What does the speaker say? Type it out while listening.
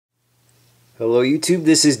Hello YouTube,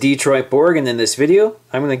 this is Detroit Borg, and in this video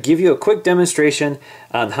I'm going to give you a quick demonstration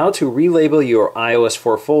on how to relabel your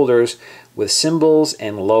iOS4 folders with symbols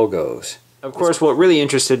and logos. Of course, what really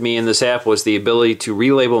interested me in this app was the ability to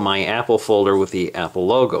relabel my Apple folder with the Apple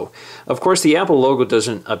logo. Of course, the Apple logo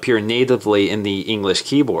doesn't appear natively in the English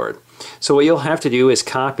keyboard. So what you'll have to do is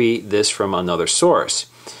copy this from another source.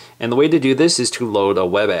 And the way to do this is to load a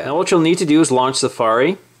web app. Now what you'll need to do is launch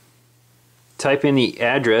Safari, type in the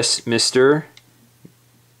address mrgan.com/GB.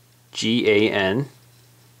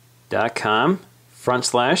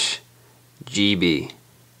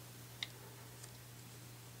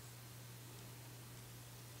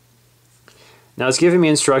 Now it's giving me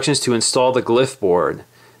instructions to install the Glyphboard.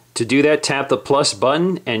 To do that, tap the plus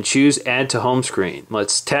button and choose Add to Home Screen.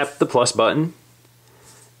 Let's tap the plus button,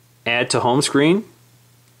 Add to Home Screen,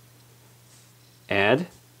 Add.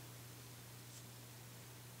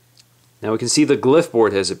 Now we can see the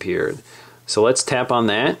Glyphboard has appeared. So let's tap on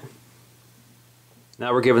that.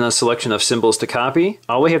 Now we're given a selection of symbols to copy.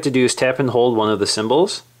 All we have to do is tap and hold one of the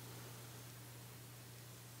symbols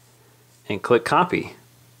and click copy.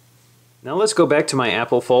 Now let's go back to my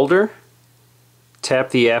Apple folder. Tap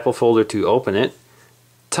the Apple folder to open it.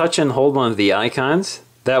 Touch and hold one of the icons.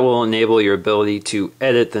 That will enable your ability to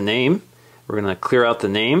edit the name. We're going to clear out the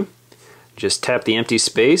name. Just tap the empty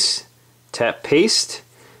space, tap paste,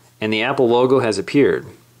 and the Apple logo has appeared.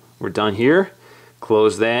 We're done here.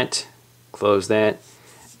 Close that,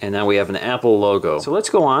 and now we have an Apple logo. So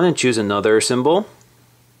let's go on and choose another symbol.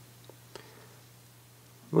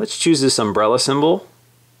 Let's choose this umbrella symbol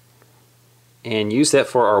and use that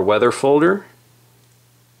for our weather folder.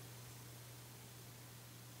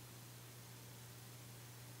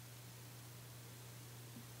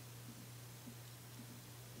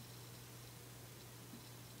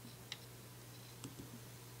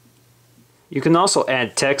 You can also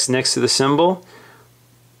add text next to the symbol.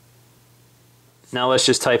 Now let's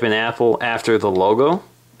just type in Apple after the logo.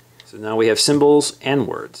 So now we have symbols and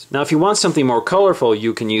words. Now if you want something more colorful,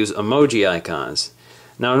 you can use emoji icons.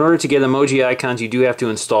 Now in order to get emoji icons, you do have to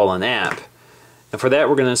install an app. And for that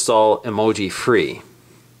we're going to install Emoji Free.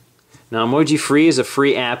 Now Emoji Free is a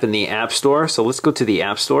free app in the App Store, so let's go to the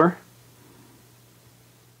App Store.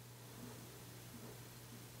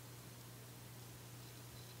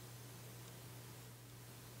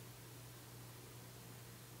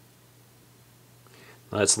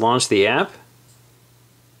 Let's launch the app.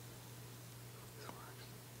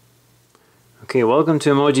 Okay, welcome to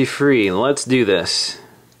Emoji Free. Let's do this.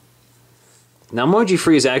 Now Emoji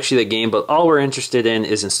Free is actually the game, but all we're interested in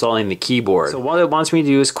is installing the keyboard. So what it wants me to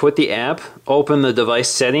do is quit the app, open the device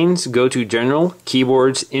settings, go to General,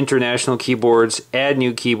 Keyboards, International Keyboards, Add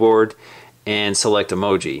New Keyboard, and select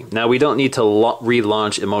Emoji. Now we don't need to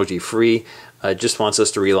relaunch Emoji Free. It just wants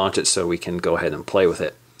us to relaunch it so we can go ahead and play with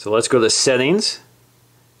it. So let's go to Settings,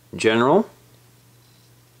 General,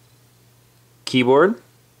 Keyboard,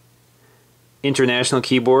 International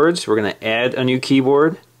Keyboards. We're going to add a new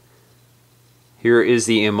keyboard. Here is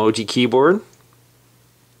the Emoji Keyboard.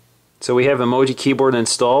 So we have Emoji Keyboard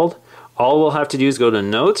installed. All we'll have to do is go to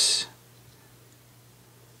Notes.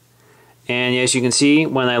 And as you can see,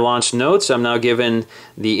 when I launch Notes, I'm now given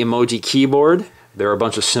the Emoji Keyboard. There are a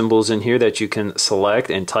bunch of symbols in here that you can select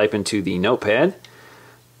and type into the notepad.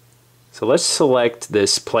 So let's select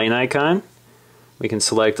this plane icon. We can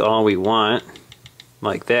select all we want,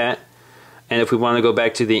 like that. And if we want to go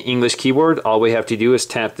back to the English keyboard, all we have to do is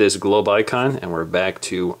tap this globe icon and we're back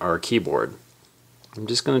to our keyboard. I'm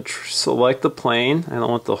just going to select the plane. I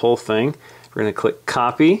don't want the whole thing. We're going to click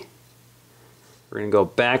copy. We're going to go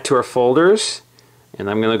back to our folders, and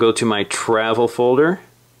I'm going to go to my travel folder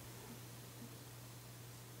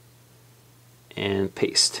and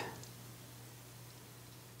paste.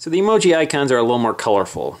 So the emoji icons are a little more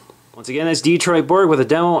colorful. Once again, it's Detroit Borg with a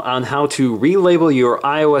demo on how to relabel your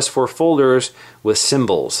iOS4 folders with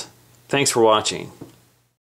symbols. Thanks for watching.